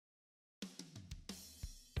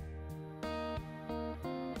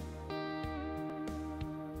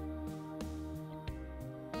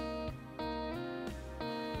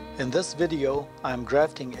In this video, I am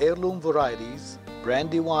grafting heirloom varieties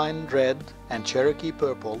Brandywine Red and Cherokee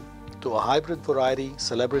Purple to a hybrid variety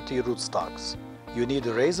Celebrity rootstocks. You need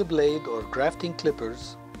a razor blade or grafting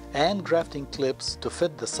clippers and grafting clips to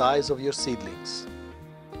fit the size of your seedlings.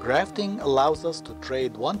 Grafting allows us to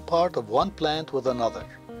trade one part of one plant with another.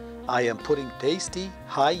 I am putting tasty,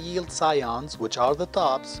 high-yield scions, which are the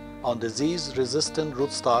tops, on disease-resistant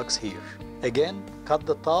rootstocks here. Again, cut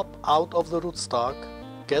the top out of the rootstock,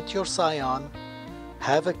 get your scion,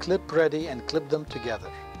 have a clip ready and clip them together.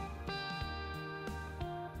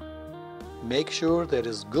 Make sure there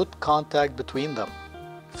is good contact between them.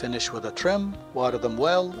 Finish with a trim, water them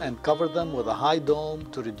well, and cover them with a high dome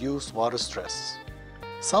to reduce water stress.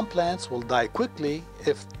 Some plants will die quickly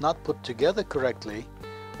if not put together correctly,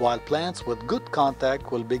 while plants with good contact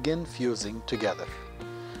will begin fusing together.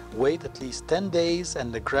 Wait at least 10 days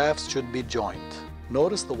and the grafts should be joined.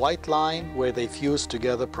 Notice the white line where they fuse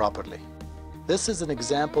together properly. This is an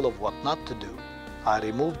example of what not to do. I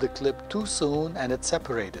removed the clip too soon and it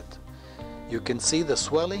separated. You can see the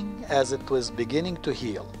swelling as it was beginning to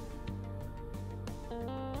heal.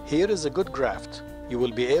 Here is a good graft. You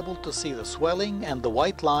will be able to see the swelling and the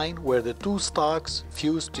white line where the two stalks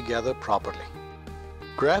fuse together properly.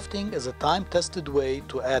 Grafting is a time-tested way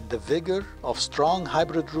to add the vigor of strong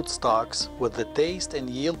hybrid rootstocks with the taste and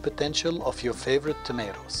yield potential of your favorite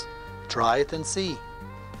tomatoes. Try it and see.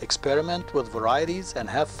 Experiment with varieties and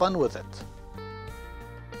have fun with it.